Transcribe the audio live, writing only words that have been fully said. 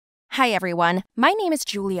Hi everyone, my name is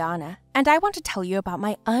Juliana, and I want to tell you about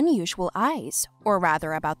my unusual eyes, or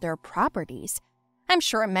rather about their properties. I'm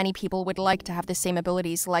sure many people would like to have the same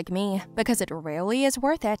abilities like me, because it really is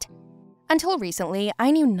worth it. Until recently,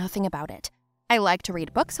 I knew nothing about it. I like to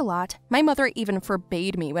read books a lot. My mother even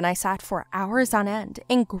forbade me when I sat for hours on end,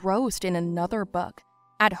 engrossed in another book.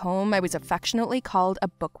 At home, I was affectionately called a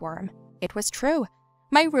bookworm. It was true.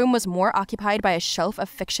 My room was more occupied by a shelf of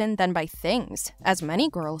fiction than by things, as many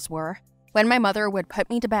girls were. When my mother would put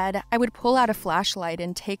me to bed, I would pull out a flashlight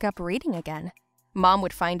and take up reading again. Mom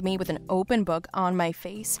would find me with an open book on my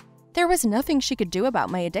face. There was nothing she could do about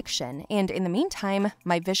my addiction, and in the meantime,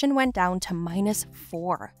 my vision went down to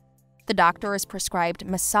 -4. The doctors prescribed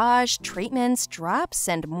massage, treatments, drops,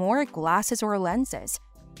 and more glasses or lenses.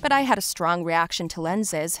 But I had a strong reaction to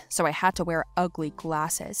lenses, so I had to wear ugly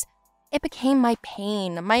glasses. It became my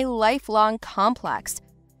pain, my lifelong complex.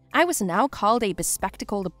 I was now called a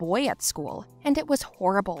bespectacled boy at school, and it was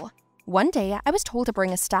horrible. One day, I was told to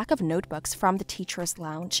bring a stack of notebooks from the teacher's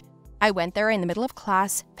lounge. I went there in the middle of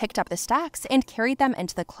class, picked up the stacks, and carried them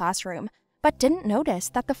into the classroom, but didn't notice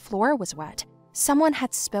that the floor was wet. Someone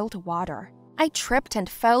had spilled water. I tripped and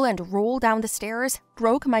fell and rolled down the stairs,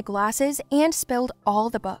 broke my glasses, and spilled all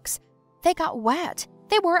the books. They got wet.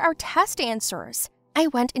 They were our test answers. I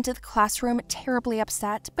went into the classroom terribly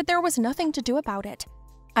upset, but there was nothing to do about it.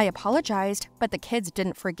 I apologized, but the kids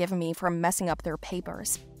didn't forgive me for messing up their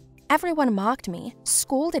papers. Everyone mocked me,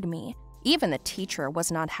 scolded me. Even the teacher was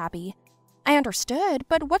not happy. I understood,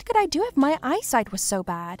 but what could I do if my eyesight was so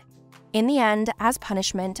bad? In the end, as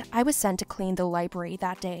punishment, I was sent to clean the library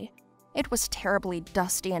that day. It was terribly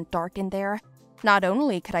dusty and dark in there. Not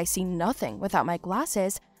only could I see nothing without my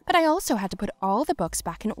glasses, but I also had to put all the books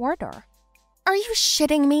back in order. Are you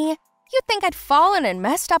shitting me? You'd think I'd fallen and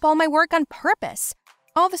messed up all my work on purpose.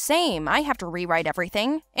 All the same, I have to rewrite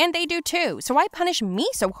everything, and they do too, so why punish me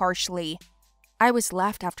so harshly? I was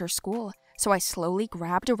left after school, so I slowly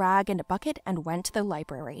grabbed a rag and a bucket and went to the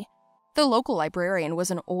library. The local librarian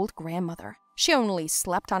was an old grandmother. She only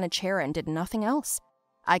slept on a chair and did nothing else.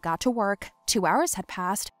 I got to work, 2 hours had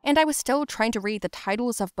passed, and I was still trying to read the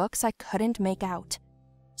titles of books I couldn't make out.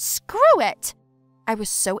 Screw it! I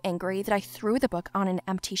was so angry that I threw the book on an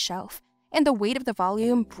empty shelf, and the weight of the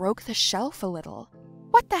volume broke the shelf a little.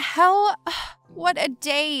 What the hell? What a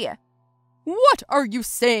day! What are you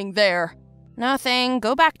saying there? Nothing.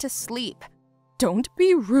 Go back to sleep. Don't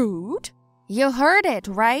be rude. You heard it,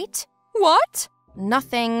 right? What?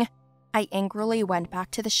 Nothing. I angrily went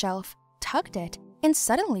back to the shelf, tugged it, and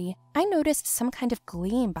suddenly I noticed some kind of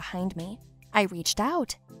gleam behind me. I reached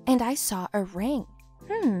out, and I saw a ring.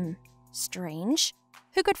 Strange.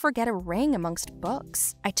 Who could forget a ring amongst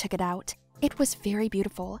books? I took it out. It was very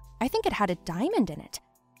beautiful. I think it had a diamond in it.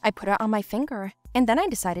 I put it on my finger, and then I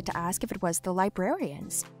decided to ask if it was the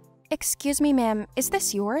librarian's. Excuse me, ma'am, is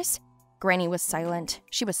this yours? Granny was silent.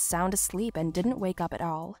 She was sound asleep and didn't wake up at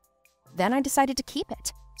all. Then I decided to keep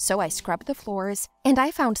it. So I scrubbed the floors, and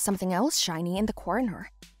I found something else shiny in the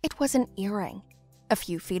corner. It was an earring. A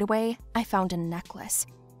few feet away, I found a necklace.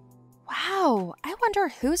 Wow, I wonder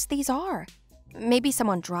whose these are. Maybe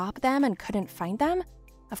someone dropped them and couldn't find them?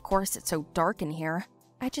 Of course, it's so dark in here.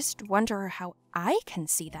 I just wonder how I can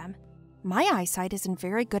see them. My eyesight isn't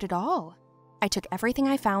very good at all. I took everything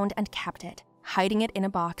I found and kept it, hiding it in a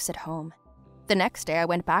box at home. The next day, I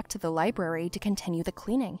went back to the library to continue the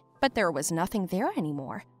cleaning, but there was nothing there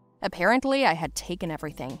anymore. Apparently, I had taken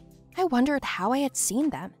everything. I wondered how I had seen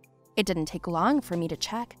them. It didn't take long for me to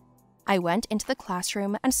check. I went into the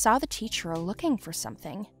classroom and saw the teacher looking for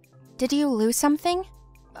something. Did you lose something?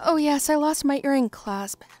 Oh yes, I lost my earring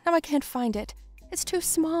clasp. Now I can't find it. It's too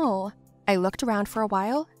small. I looked around for a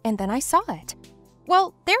while, and then I saw it.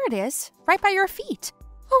 Well, there it is, right by your feet.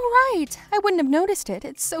 Oh right, I wouldn't have noticed it.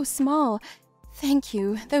 It's so small. Thank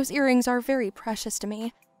you, those earrings are very precious to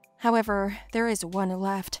me. However, there is one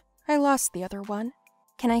left. I lost the other one.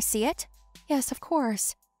 Can I see it? Yes, of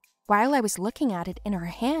course. While I was looking at it in her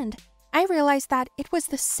hand, I realized that it was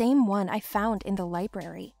the same one I found in the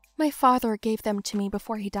library. My father gave them to me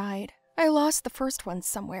before he died. I lost the first one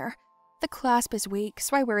somewhere. The clasp is weak,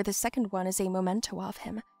 so I wear the second one as a memento of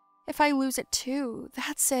him. If I lose it too,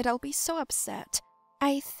 that's it, I'll be so upset.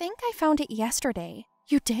 I think I found it yesterday.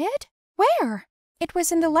 You did? Where? It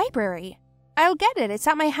was in the library. I'll get it, it's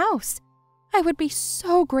at my house. I would be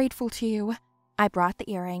so grateful to you. I brought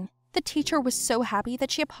the earring. The teacher was so happy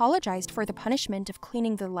that she apologized for the punishment of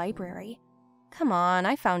cleaning the library. Come on,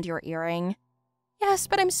 I found your earring. Yes,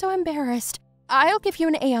 but I'm so embarrassed. I'll give you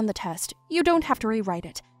an A on the test. You don't have to rewrite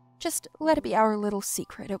it. Just let it be our little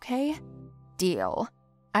secret, okay? Deal.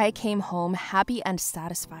 I came home happy and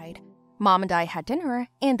satisfied. Mom and I had dinner,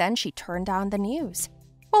 and then she turned on the news.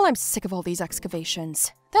 Well, I'm sick of all these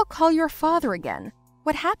excavations. They'll call your father again.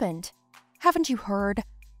 What happened? Haven't you heard?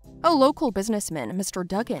 A local businessman, Mr.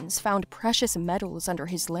 Duggins, found precious metals under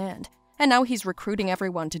his land, and now he's recruiting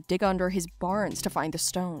everyone to dig under his barns to find the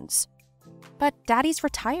stones. But Daddy's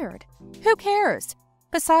retired. Who cares?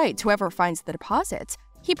 Besides, whoever finds the deposits,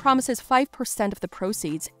 he promises 5% of the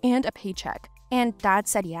proceeds and a paycheck. And Dad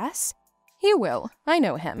said yes? He will. I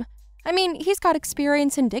know him. I mean, he's got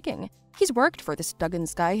experience in digging. He's worked for this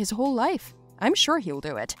Duggins guy his whole life. I'm sure he'll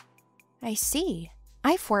do it. I see.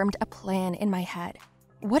 I formed a plan in my head.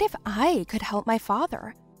 What if I could help my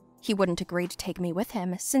father? He wouldn't agree to take me with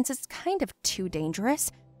him since it's kind of too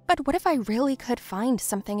dangerous, but what if I really could find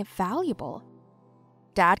something valuable?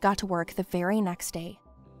 Dad got to work the very next day.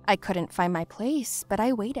 I couldn't find my place, but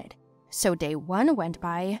I waited. So day 1 went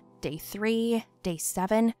by, day 3, day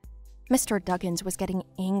 7. Mr. Duggins was getting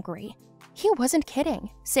angry. He wasn't kidding,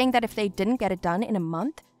 saying that if they didn't get it done in a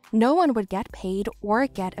month, no one would get paid or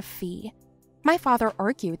get a fee. My father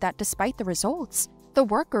argued that despite the results, the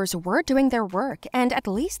workers were doing their work and at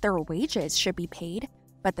least their wages should be paid,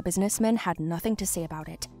 but the businessman had nothing to say about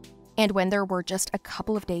it. And when there were just a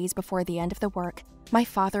couple of days before the end of the work, my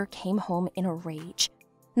father came home in a rage.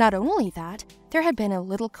 Not only that, there had been a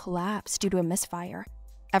little collapse due to a misfire.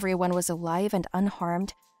 Everyone was alive and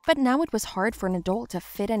unharmed, but now it was hard for an adult to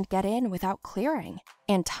fit and get in without clearing.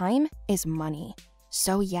 And time is money.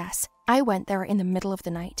 So yes, I went there in the middle of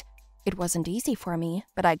the night. It wasn't easy for me,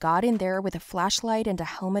 but I got in there with a flashlight and a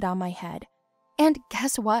helmet on my head. And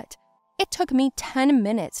guess what? It took me 10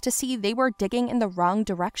 minutes to see they were digging in the wrong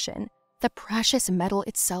direction. The precious metal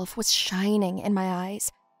itself was shining in my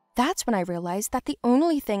eyes. That's when I realized that the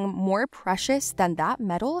only thing more precious than that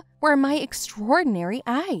metal were my extraordinary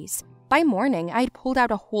eyes. By morning, I'd pulled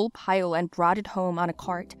out a whole pile and brought it home on a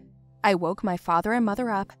cart. I woke my father and mother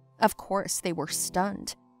up. Of course, they were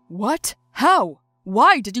stunned. What? How?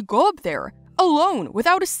 Why did you go up there? Alone,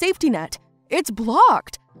 without a safety net? It's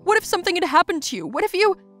blocked. What if something had happened to you? What if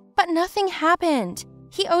you... But nothing happened.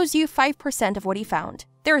 He owes you 5% of what he found.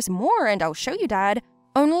 There's more, and I'll show you, Dad.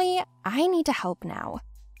 Only, I need to help now.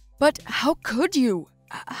 But how could you?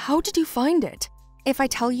 How did you find it? If I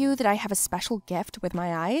tell you that I have a special gift with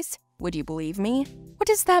my eyes, would you believe me? What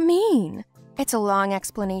does that mean? It's a long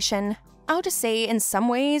explanation. I'll just say in some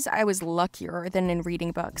ways I was luckier than in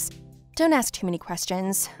reading books. Don't ask too many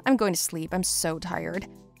questions. I'm going to sleep. I'm so tired.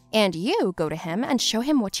 And you go to him and show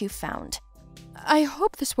him what you found. I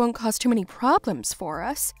hope this won't cause too many problems for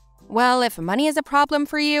us. Well, if money is a problem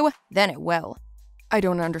for you, then it will. I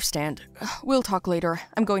don't understand. We'll talk later.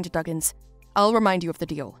 I'm going to Duggins. I'll remind you of the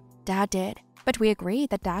deal. Dad did, but we agreed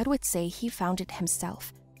that Dad would say he found it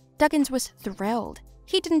himself. Duggins was thrilled.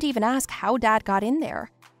 He didn't even ask how Dad got in there.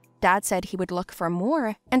 Dad said he would look for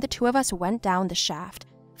more, and the two of us went down the shaft,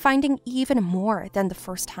 finding even more than the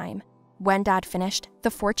first time. When Dad finished,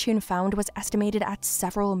 the fortune found was estimated at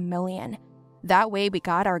several million. That way we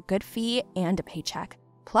got our good fee and a paycheck.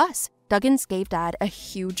 Plus, Duggins gave Dad a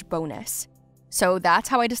huge bonus. So that's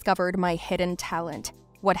how I discovered my hidden talent.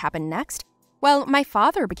 What happened next? Well, my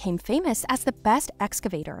father became famous as the best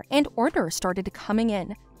excavator and orders started coming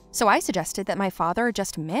in. So I suggested that my father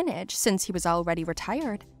just manage since he was already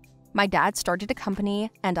retired. My dad started a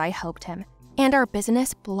company and I helped him. And our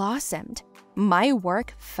business blossomed. My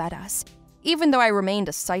work fed us. Even though I remained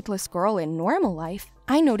a sightless girl in normal life,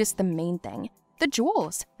 I noticed the main thing, the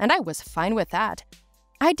jewels, and I was fine with that.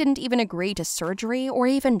 I didn't even agree to surgery or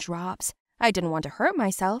even drops. I didn't want to hurt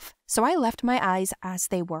myself, so I left my eyes as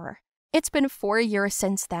they were. It's been 4 years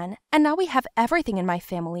since then, and now we have everything in my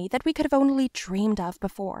family that we could have only dreamed of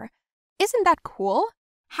before. Isn't that cool?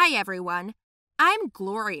 Hi everyone, I'm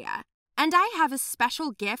Gloria, and I have a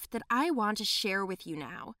special gift that I want to share with you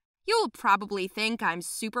now. You'll probably think I'm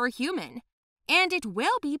superhuman, and it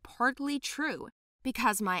will be partly true,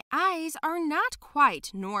 because my eyes are not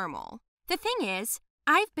quite normal. The thing is,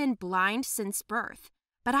 I've been blind since birth,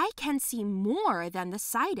 but I can see more than the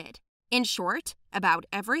sighted. In short, about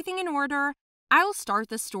everything in order, I'll start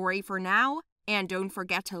the story for now, and don't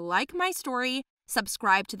forget to like my story,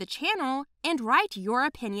 subscribe to the channel, and write your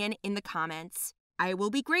opinion in the comments. I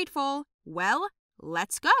will be grateful. Well,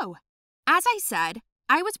 let's go. As I said,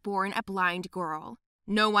 I was born a blind girl.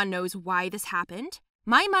 No one knows why this happened.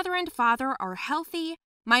 My mother and father are healthy.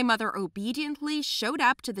 My mother obediently showed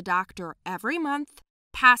up to the doctor every month,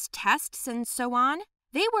 passed tests and so on.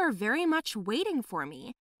 They were very much waiting for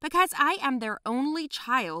me because I am their only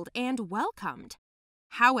child and welcomed.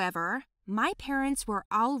 However, my parents were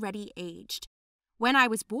already aged. When I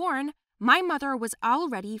was born, My mother was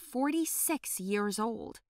already 46 years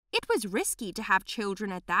old. It was risky to have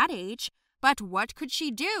children at that age, but what could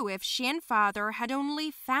she do if she and father had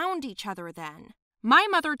only found each other then? My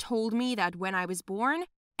mother told me that when I was born,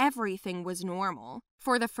 everything was normal.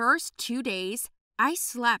 For the first 2 days, I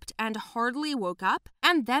slept and hardly woke up,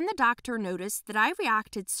 and then the doctor noticed that I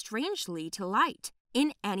reacted strangely to light,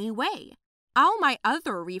 in any way. All my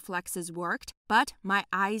other reflexes worked, but my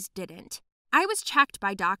eyes didn't. I was checked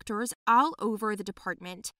by doctors all over the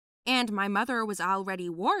department, and my mother was already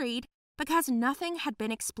worried because nothing had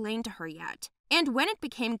been explained to her yet. And when it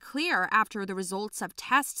became clear after the results of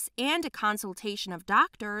tests and a consultation of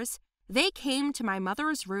doctors, they came to my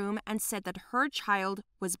mother's room and said that her child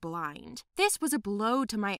was blind. This was a blow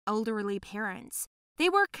to my elderly parents. They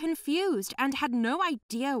were confused and had no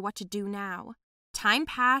idea what to do now. Time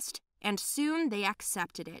passed, and soon they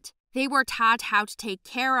accepted it. They were taught how to take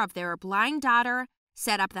care of their blind daughter,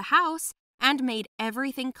 set up the house, and made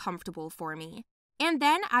everything comfortable for me. And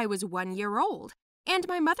then I was 1 year old, and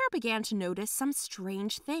my mother began to notice some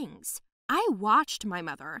strange things. I watched my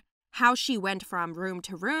mother, how she went from room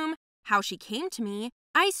to room, how she came to me.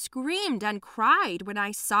 I screamed and cried when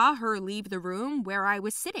I saw her leave the room where I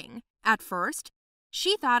was sitting. At first,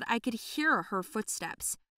 she thought I could hear her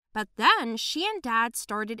footsteps, but then she and Dad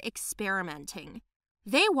started experimenting.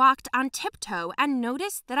 They walked on tiptoe and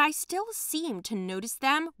noticed that I still seemed to notice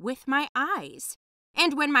them with my eyes.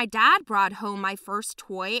 And when my dad brought home my first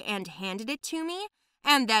toy and handed it to me,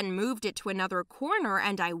 and then moved it to another corner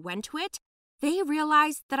and I went to it, they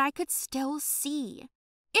realized that I could still see.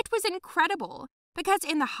 It was incredible, because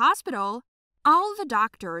in the hospital, all the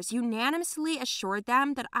doctors unanimously assured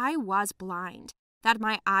them that I was blind, that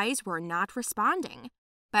my eyes were not responding.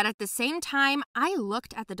 But at the same time, I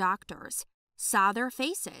looked at the doctors, saw their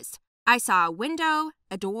faces. I saw a window,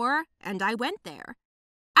 a door, and I went there.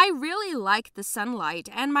 I really liked the sunlight,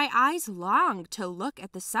 and my eyes longed to look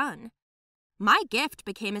at the sun. My gift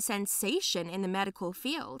became a sensation in the medical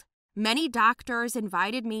field. Many doctors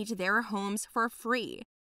invited me to their homes for free,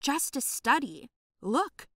 just to study,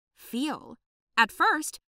 look, feel. At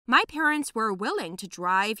first, my parents were willing to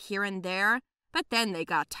drive here and there, but then they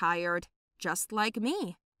got tired, just like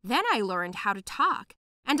me. Then I learned how to talk,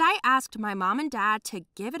 and I asked my mom and dad to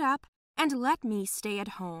give it up and let me stay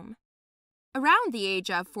at home. Around the age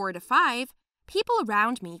of 4 to 5, people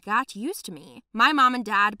around me got used to me. My mom and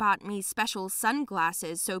dad bought me special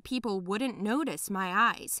sunglasses so people wouldn't notice my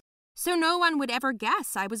eyes, so no one would ever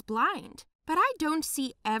guess I was blind. But I don't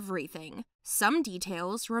see everything. Some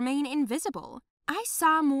details remain invisible. I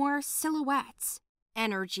saw more silhouettes,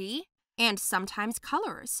 energy, and sometimes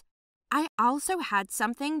colors. I also had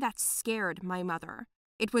something that scared my mother.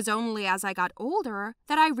 It was only as I got older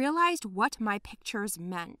that I realized what my pictures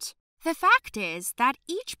meant. The fact is that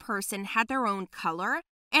each person had their own color,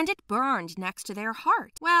 and it burned next to their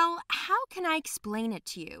heart. Well, how can I explain it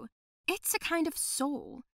to you? It's a kind of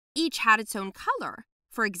soul. Each had its own color.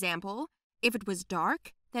 For example, if it was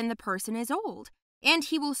dark, then the person is old, and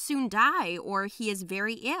he will soon die or he is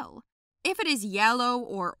very ill. If it is yellow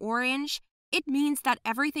or orange, it means that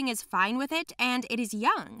everything is fine with it and it is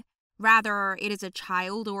young. Rather, it is a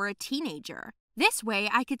child or a teenager. This way,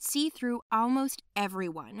 I could see through almost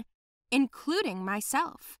everyone, including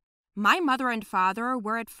myself. My mother and father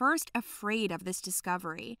were at first afraid of this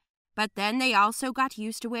discovery, but then they also got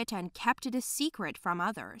used to it and kept it a secret from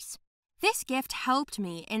others. This gift helped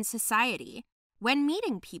me in society. When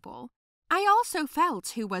meeting people, I also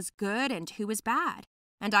felt who was good and who was bad,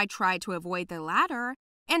 and I tried to avoid the latter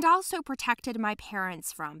and also protected my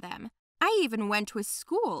parents from them. I even went to a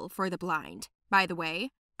school for the blind. By the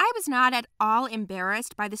way, I was not at all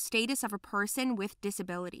embarrassed by the status of a person with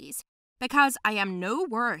disabilities, because I am no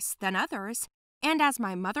worse than others, and as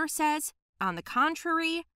my mother says, on the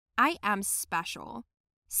contrary, I am special.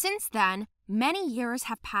 Since then, many years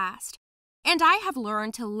have passed, and I have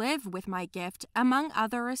learned to live with my gift among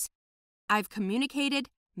others. I've communicated,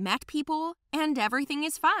 met people, and everything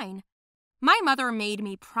is fine. My mother made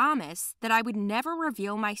me promise that I would never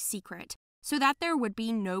reveal my secret so that there would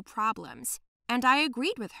be no problems, and I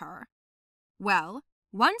agreed with her. Well,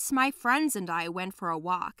 once my friends and I went for a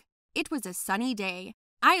walk. It was a sunny day.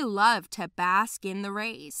 I loved to bask in the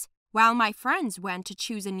rays. While my friends went to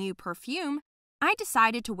choose a new perfume, I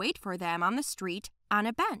decided to wait for them on the street on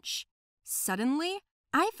a bench. Suddenly,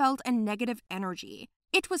 I felt a negative energy.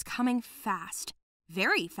 It was coming fast,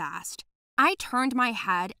 very fast. I turned my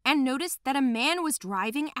head and noticed that a man was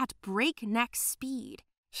driving at breakneck speed.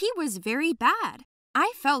 He was very bad.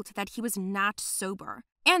 I felt that he was not sober.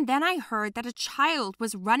 And then I heard that a child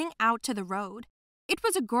was running out to the road. It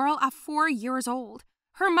was a girl of 4 years old,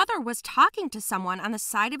 Her mother was talking to someone on the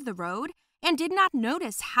side of the road and did not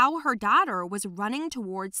notice how her daughter was running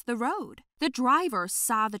towards the road. The driver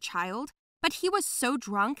saw the child, but he was so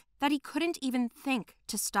drunk that he couldn't even think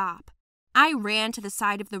to stop. I ran to the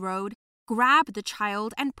side of the road, grabbed the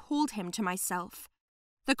child, and pulled him to myself.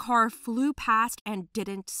 The car flew past and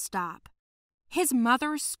didn't stop. His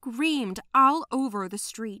mother screamed all over the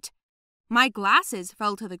street. My glasses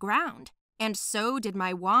fell to the ground, and so did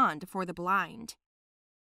my wand for the blind.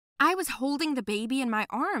 I was holding the baby in my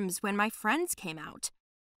arms when my friends came out.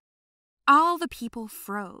 All the people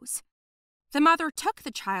froze. The mother took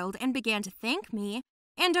the child and began to thank me,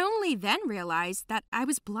 and only then realized that I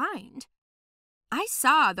was blind. I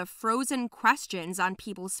saw the frozen questions on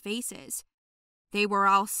people's faces. They were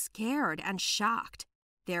all scared and shocked.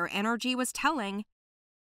 Their energy was telling.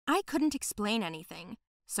 I couldn't explain anything,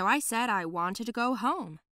 so I said I wanted to go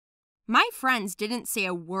home. My friends didn't say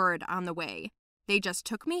a word on the way. They just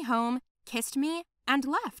took me home, kissed me, and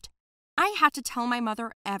left. I had to tell my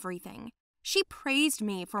mother everything. She praised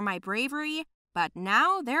me for my bravery, but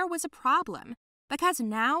now there was a problem, because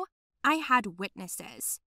now I had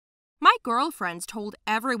witnesses. My girlfriends told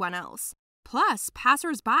everyone else, plus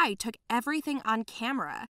passers-by took everything on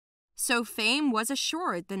camera, so fame was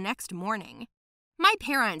assured the next morning. My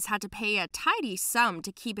parents had to pay a tidy sum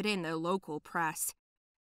to keep it in the local press.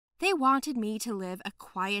 They wanted me to live a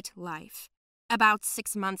quiet life. About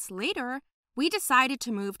 6 months later, we decided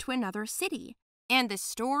to move to another city, and the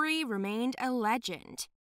story remained a legend.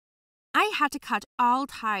 I had to cut all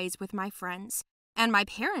ties with my friends, and my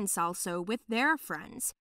parents also with their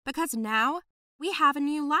friends, because now we have a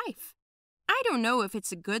new life. I don't know if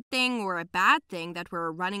it's a good thing or a bad thing that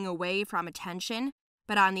we're running away from attention,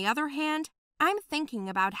 but on the other hand, I'm thinking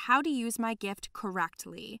about how to use my gift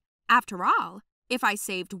correctly. After all, if I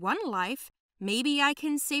saved one life, maybe I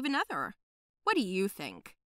can save another. What do you think?